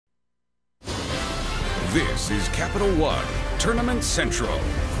This is Capital One Tournament Central.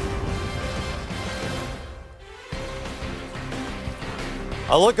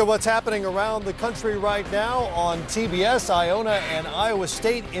 A look at what's happening around the country right now on TBS. Iona and Iowa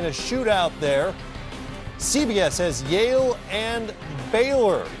State in a shootout there. CBS has Yale and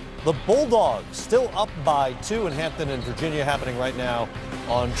Baylor. The Bulldogs still up by 2 in Hampton and Virginia, happening right now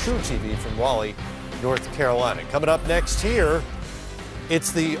on True TV from Raleigh, North Carolina. Coming up next here,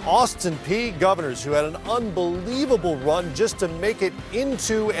 it's the Austin Peay Governors, who had an unbelievable run just to make it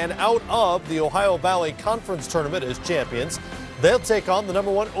into and out of the Ohio Valley Conference Tournament as champions. They'll take on the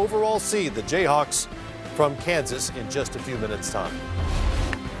 #1 overall seed, the Jayhawks from Kansas, in just a few minutes' time.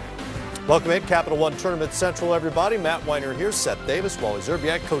 Welcome in Capital One Tournament Central, everybody. Matt Weiner here, Seth Davis, Wally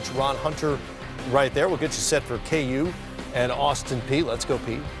Zerbiak, Coach Ron Hunter right there. We'll get you set for KU and Austin Peay. Let's go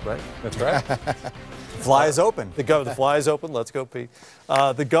Peay, right? That's right. Fly is open. The fly is open. Let's go Peay.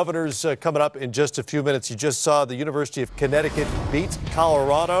 The Governors coming up in just a few minutes. You just saw the University of Connecticut beat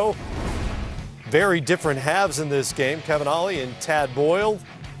Colorado. Very different halves in this game. Kevin Ollie and Tad Boyle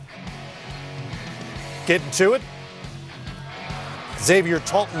getting to it. Xavier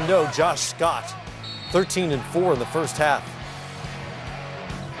Talton, no. Josh Scott, 13 and 4 in the first half.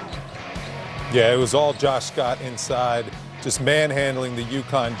 Yeah, it was all Josh Scott inside, just manhandling the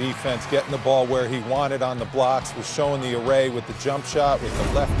UConn defense, getting the ball where he wanted on the blocks, was showing the array with the jump shot, with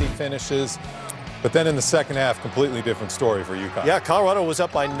the lefty finishes. But then in the second half, completely different story for UConn. Yeah, Colorado was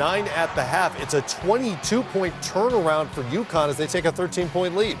up by 9 at the half. It's a 22-point turnaround for UConn as they take a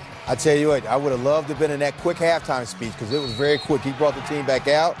 13-point lead. I tell you what, I would have loved to have been in that quick halftime speech because it was very quick. He brought the team back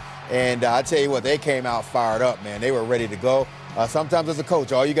out, and I tell you what, they came out fired up, man. They were ready to go. Sometimes as a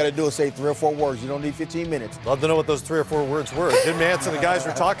coach, all you got to do is say 3 or 4 words. You don't need 15 minutes. Love to know what those 3 or 4 words were. Jim Nantz and the guys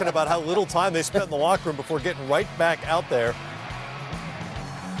were talking about how little time they spent in the locker room before getting right back out there.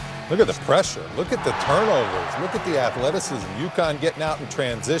 Look at the pressure. Look at the turnovers. Look at the athleticism. UConn getting out in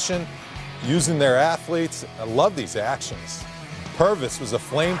transition, using their athletes. I love these actions. Purvis was a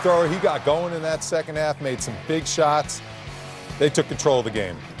flamethrower. He got going in that second half, made some big shots. They took control of the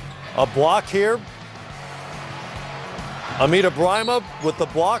game. A block here. Amita Brima with the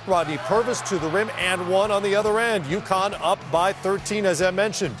block. Rodney Purvis to the rim and one on the other end. UConn up by 13, as I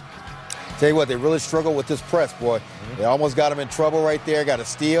mentioned. Tell you what, they really struggled with this press, boy. They almost got them in trouble right there, got a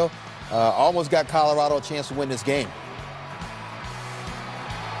steal. Almost got Colorado a chance to win this game.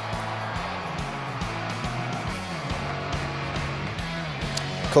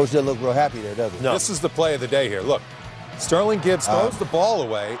 Coach doesn't look real happy there, does he? No. This is the play of the day here. Look, Sterling Gibbs throws the ball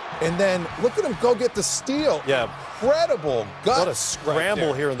away, and then look at him go get the steal. Yeah. Incredible gut. What a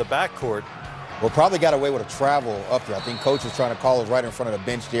scramble here in the backcourt. Well, probably got away with a travel up there. I think coach is trying to call us right in front of the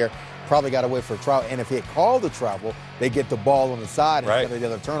bench there. Probably got away for a travel. And if he had called the travel, they get the ball on the side instead of the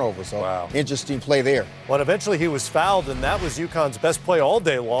other turnover. So, wow. Interesting play there. Well, eventually he was fouled, and that was UConn's best play all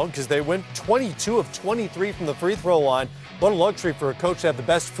day long because they went 22 of 23 from the free throw line. What a luxury for a coach to have the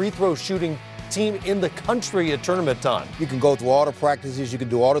best free throw shooting team in the country at tournament time. You can go through all the practices. You can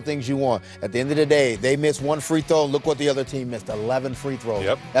do all the things you want. At the end of the day, they missed 1 free throw. Look what the other team missed, 11 free throws.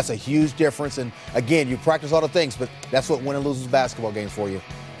 Yep. That's a huge difference. And, again, you practice all the things, but that's what win and loses basketball games for you.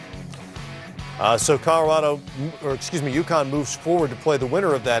 So UConn moves forward to play the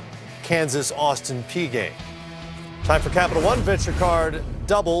winner of that Kansas-Austin Peay game. Time for Capital One Venture Card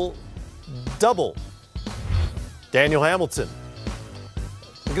Double. Daniel Hamilton.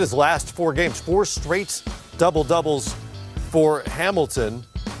 Look at his last 4 games. 4 straight double-doubles for Hamilton.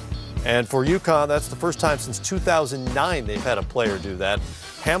 And for UConn, that's the first time since 2009 they've had a player do that.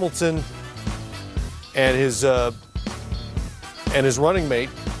 Hamilton and his running mate,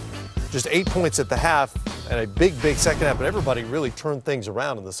 just 8 points at the half and a big second half, but everybody really turned things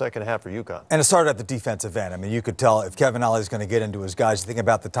around in the second half for UConn. And it started at the defensive end. I mean, you could tell if Kevin Ollie is going to get into his guys, you think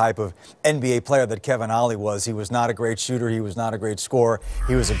about the type of NBA player that Kevin Ollie was. He was not a great shooter. He was not a great scorer.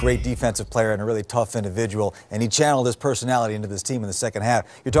 He was a great defensive player and a really tough individual, and he channeled his personality into this team in the second half.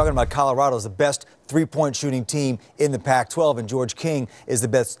 You're talking about Colorado's the best three-point shooting team in the Pac-12, and George King is the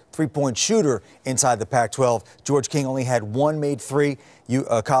best three-point shooter inside the Pac-12. George King only had 1 made three.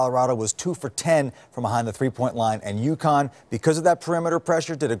 Colorado was 2 for 10 from behind the three-point line, and UConn, because of that perimeter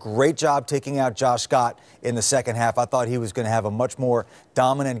pressure, did a great job taking out Josh Scott in the second half. I thought he was going to have a much more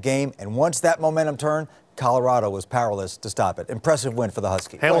dominant game, and once that momentum turned, Colorado was powerless to stop it. Impressive win for the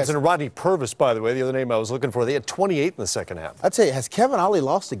Huskies. Hamilton and Rodney Purvis, by the way, the other name I was looking for. They had 28 in the second half. I tell you, has Kevin Ollie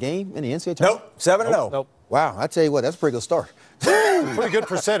lost a game in the NCAA tournament? Nope, 7-0. Nope. Wow, I tell you what, that's a pretty good start. Pretty good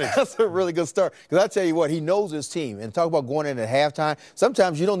percentage. That's a really good start. Because I tell you what, he knows his team. And talk about going in at halftime.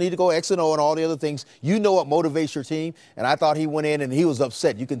 Sometimes you don't need to go X and O and all the other things. You know what motivates your team. And I thought he went in and he was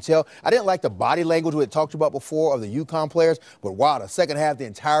upset. You can tell. I didn't like the body language we had talked about before of the UConn players. But wow, the second half, the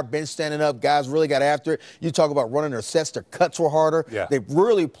entire bench standing up. Guys really got after it. You talk about running their sets. Their cuts were harder. Yeah. They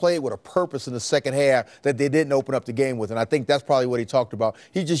really played with a purpose in the second half that they didn't open up the game with. And I think that's probably what he talked about.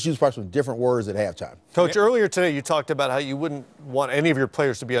 He just used probably some different words at halftime. Coach, earlier today you talked about how you wouldn't want any of your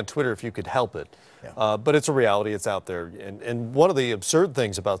players to be on Twitter if you could help it. Yeah. But it's a reality. It's out there. And one of the absurd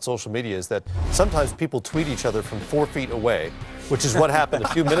things about social media is that sometimes people tweet each other from 4 feet away, which is what happened a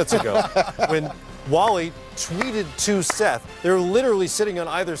few minutes ago when Wally tweeted to Seth. They were literally sitting on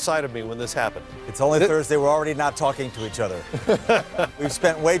either side of me when this happened. It's only Thursday. We're already not talking to each other. We've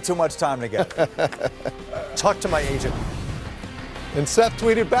spent way too much time together. Talk to my agent. And Seth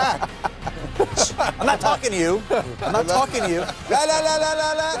tweeted back. I'm not talking to you. I'm not talking to you. La la la la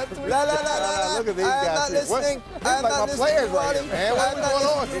la la la la la la. Look at these guys. I'm not listening. I'm not listening to Wally. Man, what's going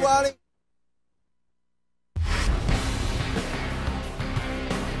on here? Wally.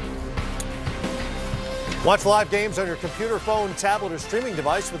 Watch live games on your computer, phone, tablet, or streaming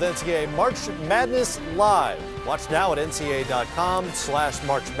device with NCAA March Madness Live. Watch now at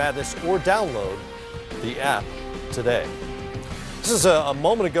ncaa.com/March Madness or download the app today. This is a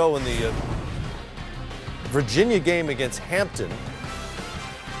moment ago in the Virginia game against Hampton.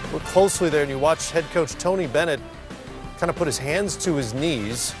 Look closely there and you watch head coach Tony Bennett kind of put his hands to his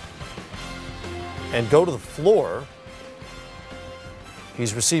knees and go to the floor.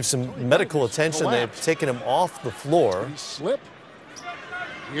 He's received some medical attention. They've taken him off the floor.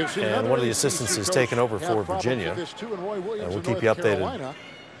 And one of the assistants has taken over for Virginia. And we'll keep you updated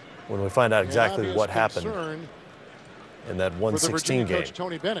when we find out exactly what happened in that 116 game.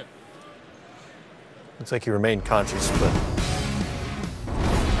 Looks like he remained conscious, but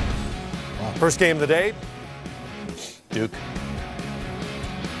first game of the day, Duke.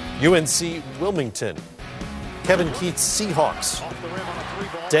 UNC Wilmington. Kevin Keats Seahawks.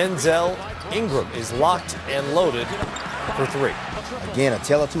 Denzel Ingram is locked and loaded for 3. Again, a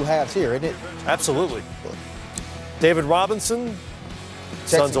tale of two halves here, isn't it? Absolutely. David Robinson,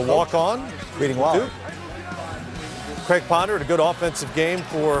 Suns a walk-on. Reading Wally. Craig Ponder had a good offensive game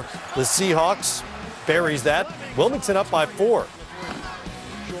for the Seahawks. Buries that. Wilmington up by 4.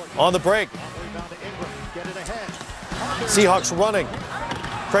 On the break. Seahawks running.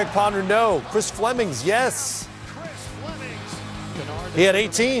 Craig Ponder, no. Chris Flemings, yes. He had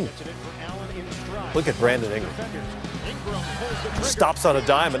 18. Look at Brandon Ingram. Stops on a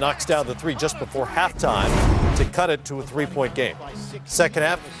dime and knocks down the 3 just before halftime to cut it to a 3-point game. Second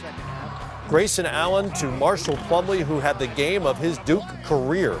half, Grayson Allen to Marshall Plumlee, who had the game of his Duke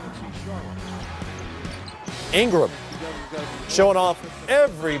career. Ingram showing off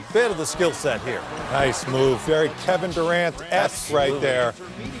every bit of the skill set here. Nice move. Very Kevin Durant-esque right there.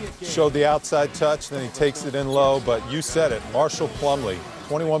 Showed the outside touch, then he takes it in low, but you said it. Marshall Plumlee,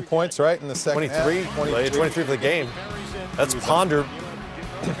 21 points, right, in the second 23, half? 23 for the game. That's Ponder.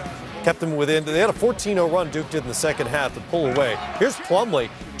 Kept them within. They had a 14-0 run Duke did in the second half to pull away. Here's Plumlee,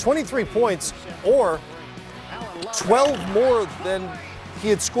 23 points or 12 more than he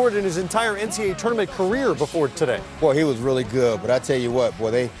had scored in his entire NCAA tournament career before today. Boy, he was really good, but I tell you what,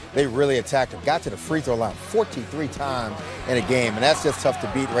 boy, they really attacked him. Got to the free throw line 43 times in a game, and that's just tough to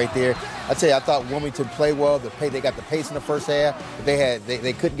beat right there. I tell you, I thought Wilmington played well. They got the pace in the first half, but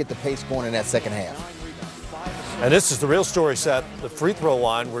they couldn't get the pace going in that second half. And this is the real story, Seth. The free throw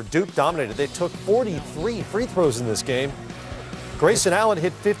line where Duke dominated. They took 43 free throws in this game. Grayson Allen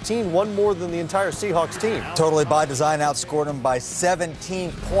hit 15, one more than the entire Seahawks team. Totally by design, outscored him by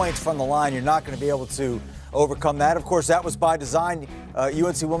 17 points from the line. You're not going to be able to overcome that. Of course, that was by design.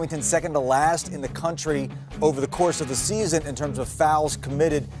 UNC Wilmington second to last in the country over the course of the season in terms of fouls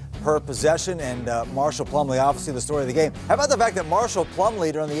committed per possession. And Marshall Plumlee, obviously the story of the game. How about the fact that Marshall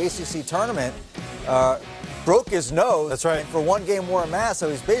Plumlee during the ACC tournament broke his nose. That's right. And for one game wore a mask, so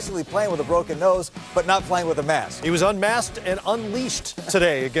he's basically playing with a broken nose, but not playing with a mask. He was unmasked and unleashed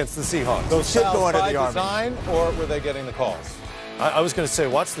today against the Seahawks. Those should fouls go into by the Army. design, or were they getting the calls? I was going to say,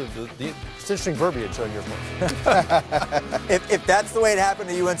 watch the it's interesting verbiage on your phone. If that's the way it happened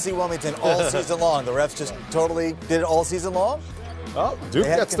to UNC Wilmington all season long, the refs just totally did it all season long? Well, Duke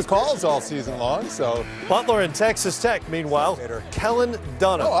gets the calls all season long, so. Butler and Texas Tech, meanwhile, Kellen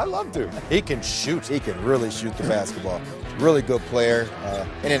Dunham. Oh, I love Duke. He can shoot. He can really shoot the basketball. Really good player.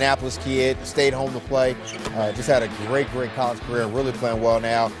 Indianapolis kid, stayed home to play. Just had a great college career, really playing well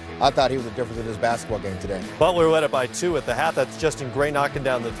now. I thought he was the difference in this basketball game today. Butler led it by 2 at the half. That's Justin Gray knocking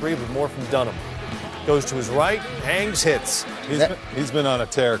down the 3, but more from Dunham. Goes to his right, hangs, hits. He's been on a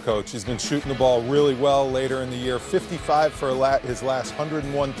tear, Coach. He's been shooting the ball really well later in the year. 55 for his last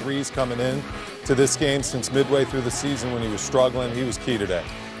 101 threes coming in to this game since midway through the season when he was struggling. He was key today.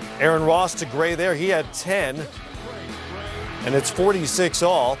 Aaron Ross to Gray there. He had 10. And it's 46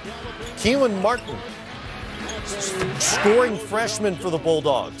 all. Keelan Martin, scoring freshman for the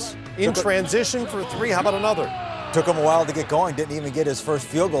Bulldogs. In transition for 3. How about another? Took him a while to get going. Didn't even get his first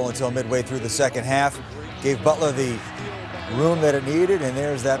field goal until midway through the second half. Gave Butler the room that it needed, and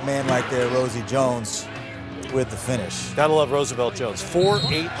there's that man right there, Rosie Jones, with the finish. Gotta love Roosevelt Jones. 4,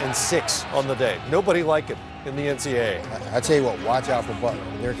 8, and 6 on the day. Nobody like it in the NCAA. I tell you what, watch out for Butler.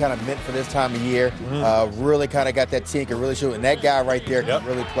 They're kind of meant for this time of year. Really kind of got that team can really shoot, and that guy right there can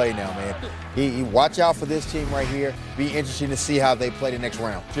really play now, man. He watch out for this team right here. Be interesting to see how they play the next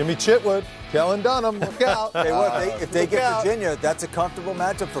round. Jimmy Chitwood, Kellen Dunham, look out. If they get Virginia, that's a comfortable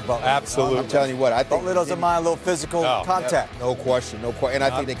matchup for Butler. Absolutely. I'm telling you what, I think Butler doesn't mind a little physical contact. No question, no question.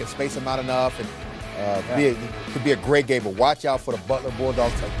 And I think they can space them out enough, and could be a great game. But watch out for the Butler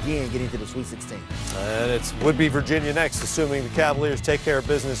Bulldogs again getting to the Sweet 16. And it would be Virginia next, assuming the Cavaliers take care of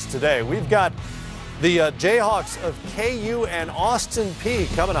business today. We've got the Jayhawks of KU and Austin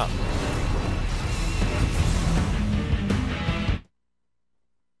Peay coming up.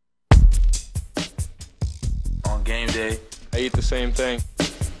 On game day, I eat the same thing.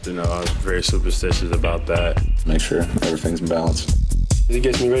 You know, I was very superstitious about that. Make sure everything's balanced. It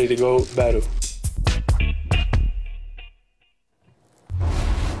gets me ready to go battle.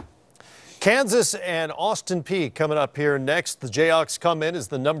 Kansas and Austin Peay coming up here next. The Jayhawks come in as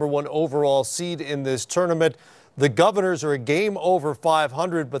the #1 overall seed in this tournament. The Governors are a game over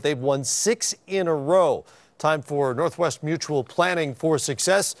 500, but they've won 6 in a row. Time for Northwest Mutual Planning for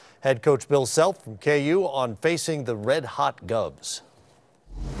Success. Head coach Bill Self from KU on facing the red-hot Govs.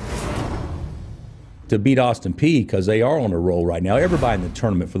 To beat Austin Peay, because they are on a roll right now. Everybody in the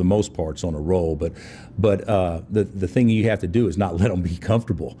tournament, for the most part, is on a roll. But the thing you have to do is not let them be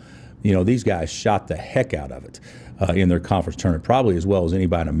comfortable. You know, these guys shot the heck out of it in their conference tournament, probably as well as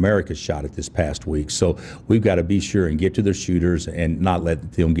anybody in America shot it this past week. So we've got to be sure and get to their shooters and not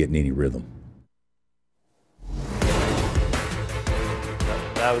let them get in any rhythm.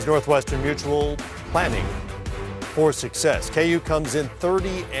 That was Northwestern Mutual Planning for Success. KU comes in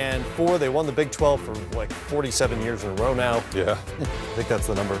 30-4. They won the Big 12 for like 47 years in a row now. Yeah. I think that's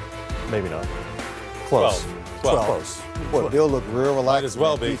the number. Maybe not. Close. 12. Close. Boy, Bill looked real relaxed. Might as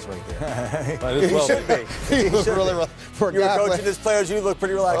well be. Right there. Might as well be. He looked really relaxed. You were coaching his players, you look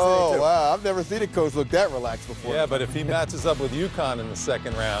pretty relaxed today, Oh, too. wow. I've never seen a coach look that relaxed before. Yeah, but if he matches up with UConn in the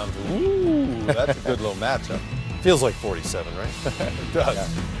second round, ooh, that's a good little matchup. Feels like 47, right? It does. Yeah.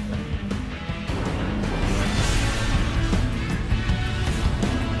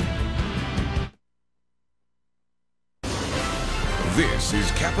 This is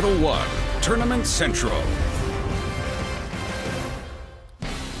Capital One Tournament Central.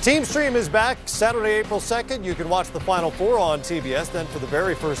 Team Stream is back Saturday, April 2nd. You can watch the Final Four on TBS. Then for the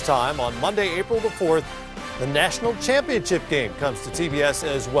very first time on Monday, April the 4th, the National Championship game comes to TBS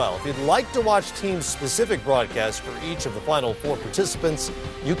as well. If you'd like to watch team-specific broadcasts for each of the Final Four participants,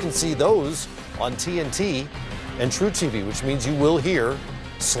 you can see those on TNT and True TV, which means you will hear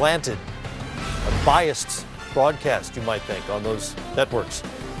slanted, a biased broadcast, you might think, on those networks.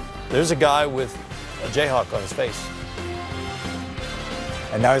 There's a guy with a Jayhawk on his face.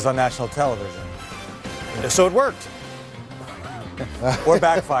 And now he's on national television. So it worked. Or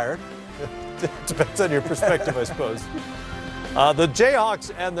backfired. Depends on your perspective, I suppose. The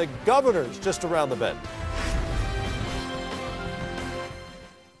Jayhawks and the Governors just around the bend.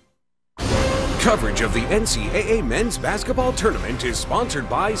 Coverage of the NCAA men's basketball tournament is sponsored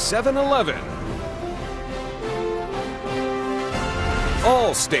by 7-Eleven,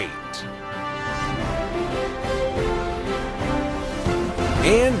 Allstate,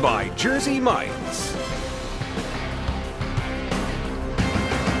 and by Jersey Mike's.